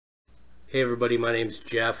Hey everybody, my name's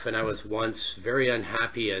Jeff, and I was once very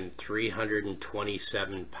unhappy and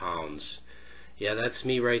 327 pounds. Yeah, that's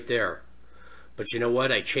me right there. But you know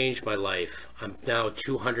what? I changed my life. I'm now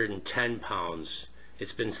 210 pounds.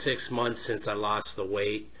 It's been 6 months since I lost the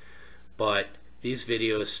weight, but these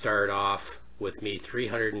videos start off with me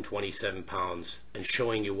 327 pounds and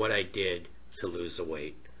showing you what I did to lose the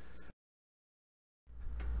weight.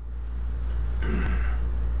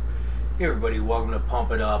 Hey everybody, welcome to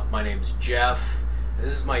Pump It Up. My name's Jeff.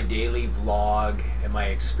 This is my daily vlog and my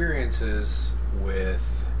experiences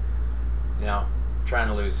with, trying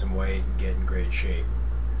to lose some weight and get in great shape.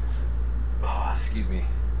 Oh, excuse me.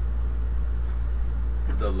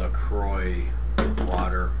 The LaCroix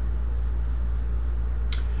water.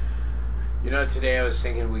 Today I was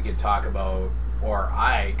thinking we could talk about, or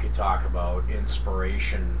I could talk about,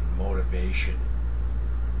 inspiration, motivation.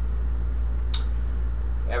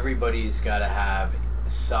 Everybody's got to have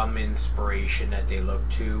some inspiration that they look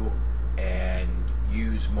to and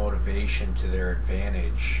use motivation to their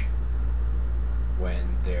advantage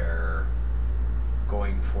when they're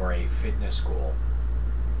going for a fitness goal.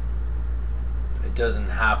 It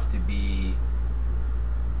doesn't have to be,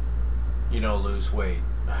 lose weight.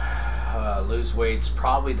 Lose weight's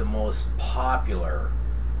probably the most popular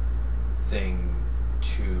thing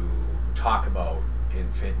to talk about in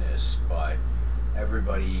fitness, but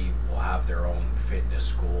everybody will have their own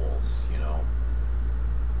fitness goals,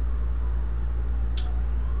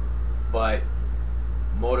 But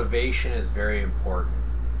motivation is very important.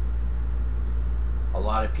 A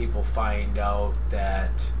lot of people find out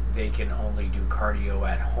that they can only do cardio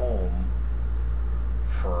at home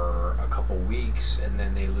for a couple weeks and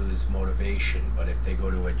then they lose motivation. But if they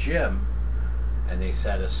go to a gym and they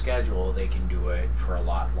set a schedule, they can do it for a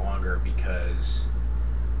lot longer because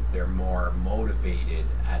they're more motivated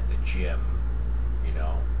at the gym,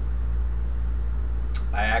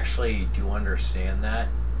 I actually do understand that.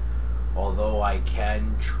 Although I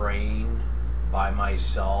can train by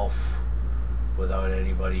myself without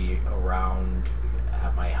anybody around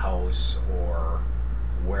at my house or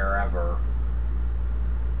wherever,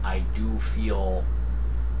 I do feel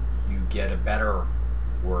you get a better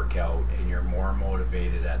workout and you're more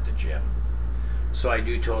motivated at the gym. So I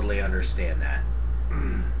do totally understand that.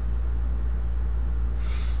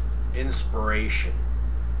 Inspiration.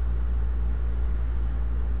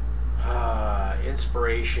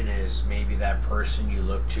 Inspiration is maybe that person you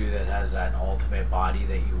look to that has that ultimate body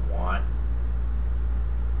that you want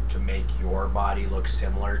to make your body look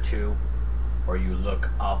similar to, or you look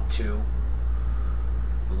up to.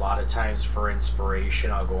 A lot of times for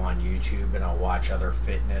inspiration, I'll go on YouTube and I'll watch other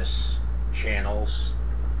fitness channels,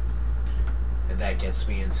 and that gets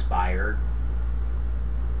me inspired.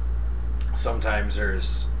 Sometimes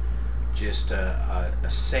there's just a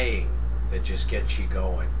saying that just gets you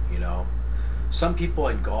going, Some people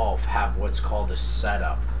in golf have what's called a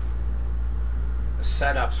setup. A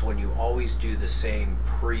setup's when you always do the same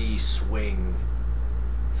pre-swing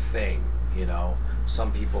thing,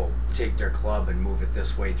 Some people take their club and move it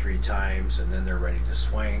this way 3 times and then they're ready to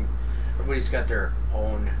swing. Everybody's got their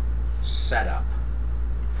own setup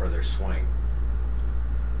for their swing.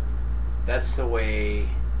 That's the way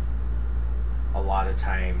a lot of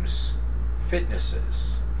times fitness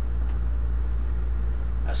is.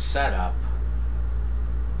 A setup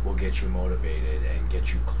will get you motivated and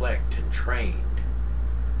get you clicked and trained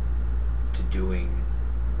to doing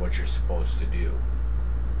what you're supposed to do.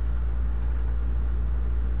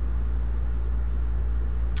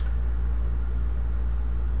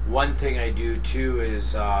 One thing I do too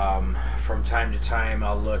is from time to time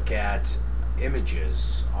I'll look at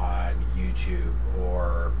images on YouTube,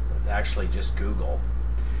 or actually just Google.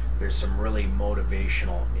 There's some really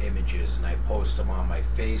motivational images and I post them on my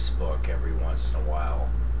Facebook every once in a while.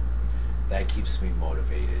 That keeps me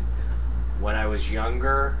motivated. When I was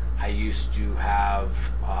younger, I used to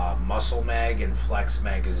have Muscle Mag and Flex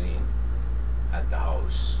magazine at the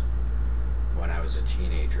house when I was a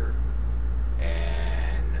teenager,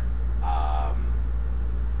 and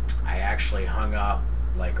I actually hung up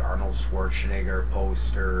like Arnold Schwarzenegger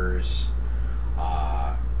posters,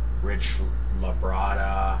 Rich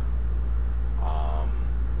Labrada,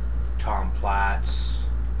 Tom Platz,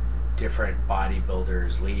 different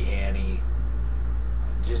bodybuilders, Lee Haney,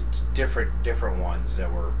 just different ones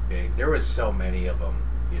that were big. There was so many of them,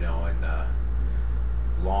 in the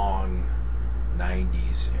long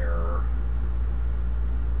 90s era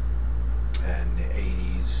and the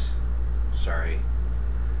 80s, sorry.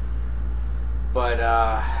 But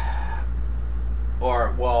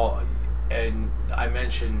And I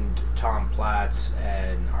mentioned Tom Platz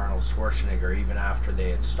and Arnold Schwarzenegger. Even after they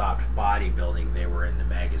had stopped bodybuilding, they were in the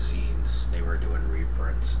magazines. They were doing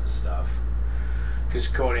reprints and stuff. Because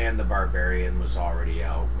Conan the Barbarian was already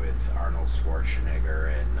out with Arnold Schwarzenegger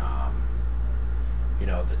and,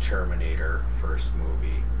 the Terminator first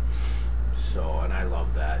movie. So, and I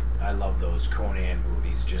love that. I love those Conan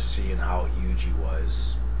movies, just seeing how huge he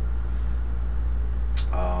was.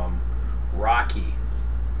 Rocky.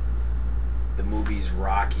 The movie's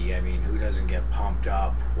Rocky. I mean, who doesn't get pumped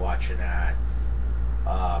up watching that?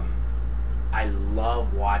 I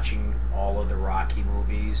love watching all of the Rocky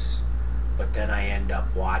movies, but then I end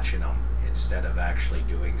up watching them instead of actually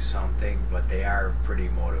doing something. But they are pretty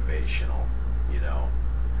motivational,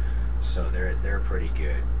 so they're pretty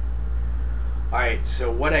good. All right,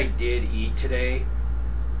 so what I did eat today,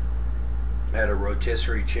 I had a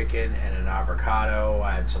rotisserie chicken and an avocado.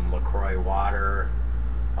 I had some LaCroix water.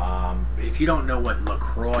 If you don't know what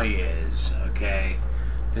LaCroix is, okay,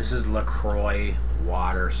 this is LaCroix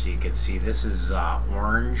water, so you can see this is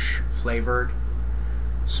orange flavored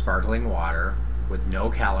sparkling water with no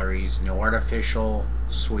calories, no artificial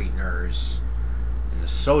sweeteners, and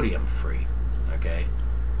it's sodium free. Okay,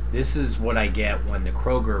 this is what I get when the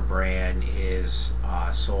Kroger brand is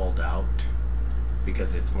sold out,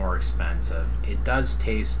 because it's more expensive. It does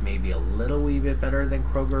taste maybe a little wee bit better than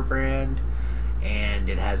Kroger brand, and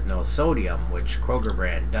it has no sodium, which Kroger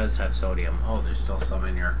brand does have sodium. Oh, there's still some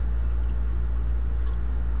in here.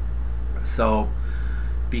 So,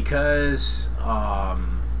 because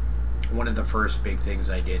one of the first big things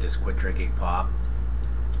I did is quit drinking pop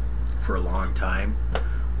for a long time.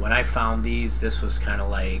 When I found these, this was kind of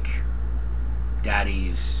like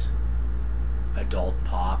Daddy's adult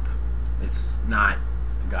pop. It's not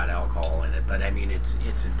got alcohol in it, but I mean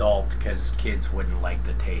it's adult because kids wouldn't like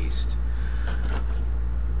the taste.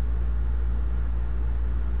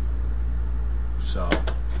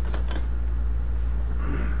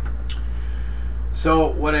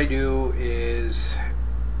 So what I do is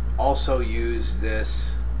also use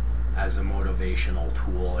this as a motivational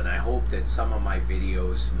tool, and I hope that some of my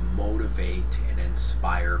videos motivate and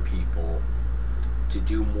inspire people to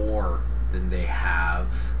do more than they have,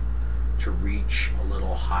 to reach a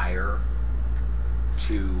little higher,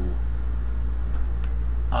 to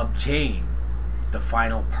obtain the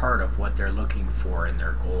final part of what they're looking for in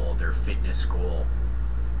their goal, their fitness goal.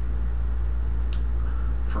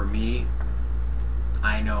 For me,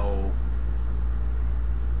 I know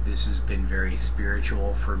this has been very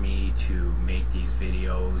spiritual for me to make these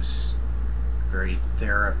videos, very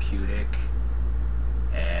therapeutic,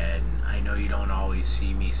 and I know you don't always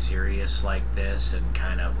see me serious like this and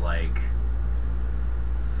kind of like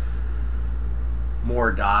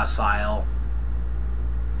more docile,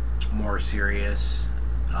 more serious,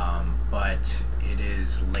 but it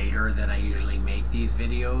is later than I usually make these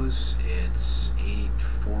videos. It's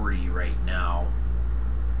 8:40 right now,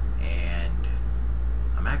 and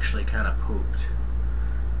I'm actually kind of pooped.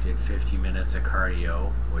 Did 50 minutes of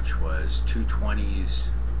cardio, which was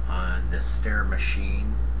 220s on the stair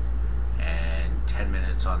machine and 10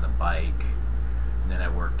 minutes on the bike, and then I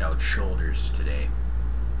worked out shoulders today.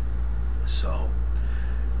 So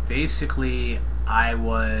basically I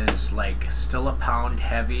was like still a pound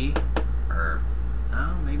heavy, or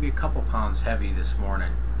maybe a couple pounds heavy this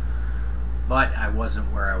morning, but I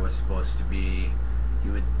wasn't where I was supposed to be.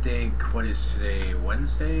 You would think, what is today,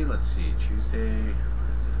 Wednesday? Let's see, Tuesday,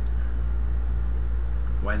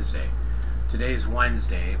 Wednesday. Today's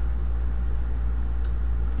Wednesday.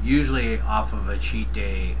 Usually off of a cheat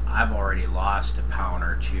day, I've already lost a pound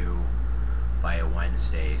or two by a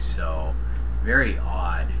Wednesday, so very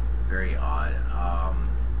odd, very odd.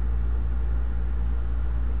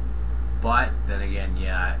 But then again,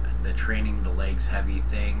 yeah, the training the legs heavy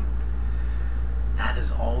thing, that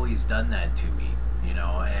has always done that to me,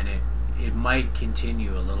 and it might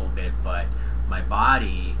continue a little bit, but my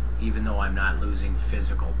body, even though I'm not losing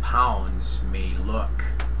physical pounds, may look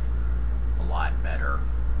a lot better.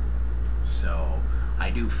 So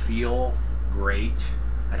I do feel great.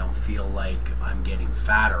 I don't feel like I'm getting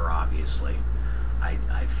fatter, obviously.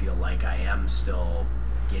 I feel like I am still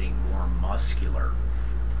getting more muscular.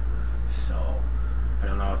 So I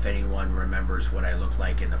don't know if anyone remembers what I looked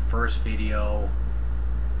like in the first video.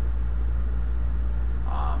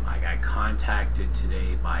 I got contacted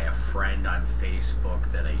today by a friend on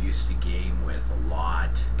Facebook that I used to game with a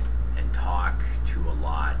lot and talk to a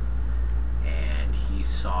lot, and he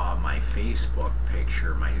saw my Facebook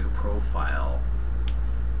picture, my new profile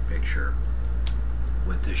picture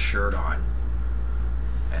with this shirt on,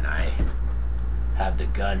 and I have the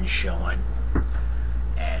gun showing,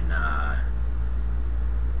 And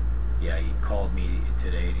yeah, he called me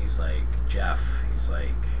today and he's like, Jeff, he's like,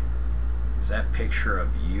 is that picture of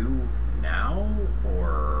you now,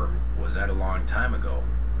 or was that a long time ago?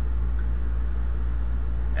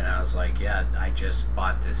 And I was like, yeah, I just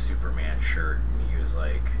bought this Superman shirt. And he was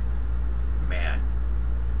like, man,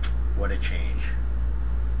 what a change.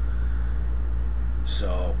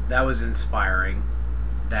 So that was inspiring.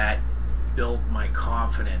 That built my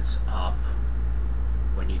confidence up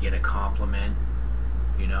when you get a compliment,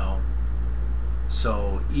 you know.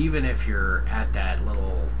 So even if you're at that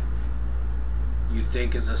little, you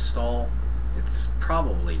think is a stall, it's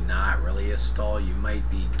probably not really a stall. You might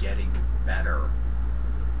be getting better,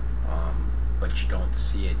 but you don't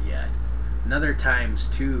see it yet. And other times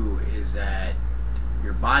too is that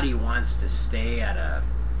your body wants to stay at a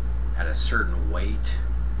certain weight.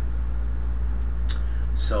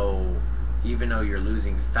 So even though you're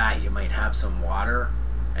losing fat, you might have some water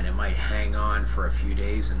and it might hang on for a few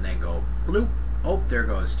days and then go bloop, oh, there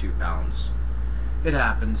goes 2 pounds. It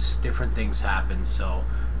happens, different things happen. So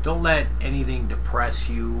don't let anything depress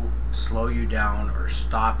you, slow you down, or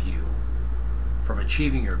stop you from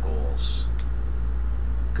achieving your goals,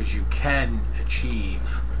 because you can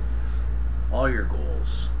achieve all your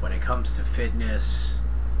goals when it comes to fitness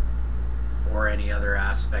or any other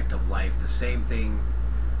aspect of life. The same thing,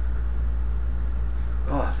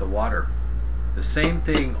 oh, the water, the same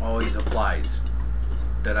thing always applies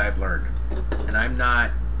that I've learned. And I'm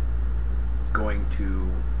not going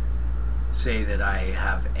to say that I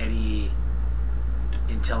have any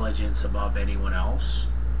intelligence above anyone else,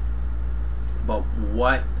 but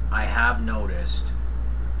what I have noticed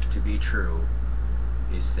to be true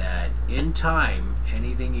is that in time,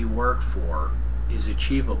 anything you work for is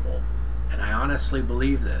achievable. And I honestly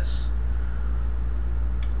believe this.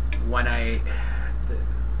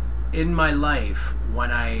 In my life,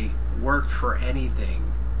 when I worked for anything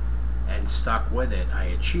and stuck with it, I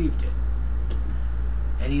achieved it.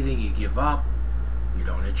 Anything you give up, you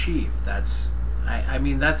don't achieve. I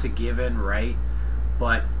mean, that's a given, right?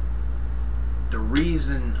 But the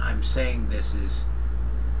reason I'm saying this is,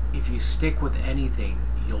 if you stick with anything,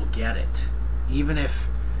 you'll get it. Even if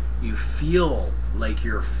you feel like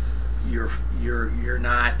you're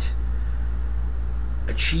not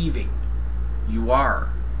achieving, you are.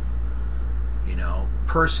 You know,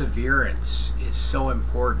 perseverance is so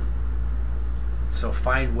important. So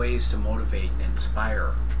find ways to motivate and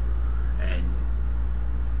inspire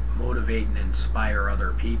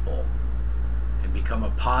other people and become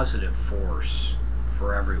a positive force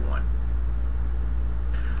for everyone.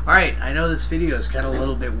 Alright, I know this video is kind of a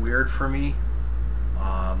little bit weird for me.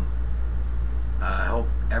 I hope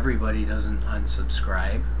everybody doesn't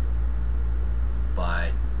unsubscribe,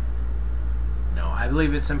 but no, I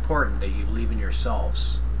believe it's important that you believe in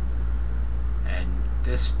yourselves, and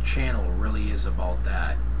this channel really is about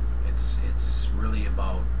that. It's really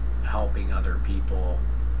about helping other people.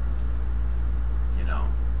 You know,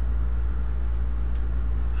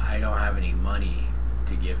 I don't have any money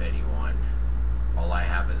to give anyone. All I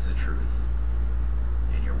have is the truth,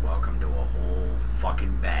 and you're welcome to a whole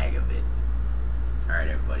fucking bag of it. Alright,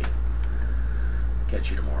 everybody,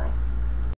 catch you tomorrow.